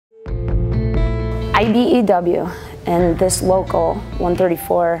IBEW and this local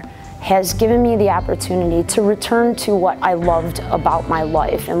 134 has given me the opportunity to return to what I loved about my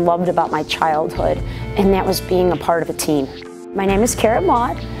life and loved about my childhood, and that was being a part of a team. My name is Kara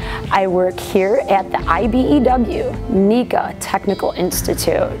Maude. I work here at the IBEW NICA Technical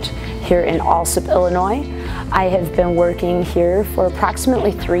Institute here in Alsip, Illinois. I have been working here for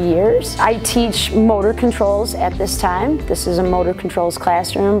approximately 3 years. I teach motor controls at this time. This is a motor controls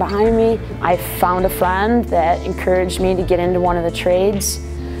classroom behind me. I found a friend that encouraged me to get into one of the trades.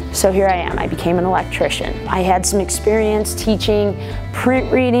 So here I am, I became an electrician. I had some experience teaching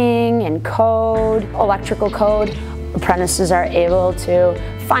print reading and code, electrical code. Apprentices are able to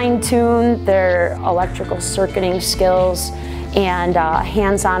fine-tune their electrical circuiting skills and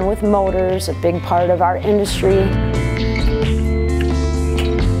hands-on with motors, a big part of our industry.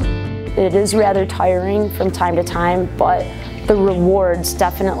 It is rather tiring from time to time, but the rewards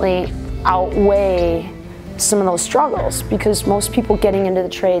definitely outweigh some of those struggles, because most people getting into the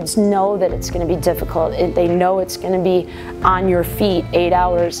trades know that it's going to be difficult. They know it's going to be on your feet 8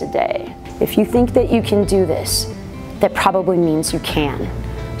 hours a day. If you think that you can do this, that probably means you can.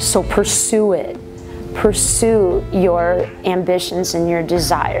 So pursue it. Pursue your ambitions and your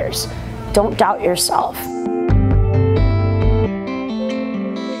desires. Don't doubt yourself.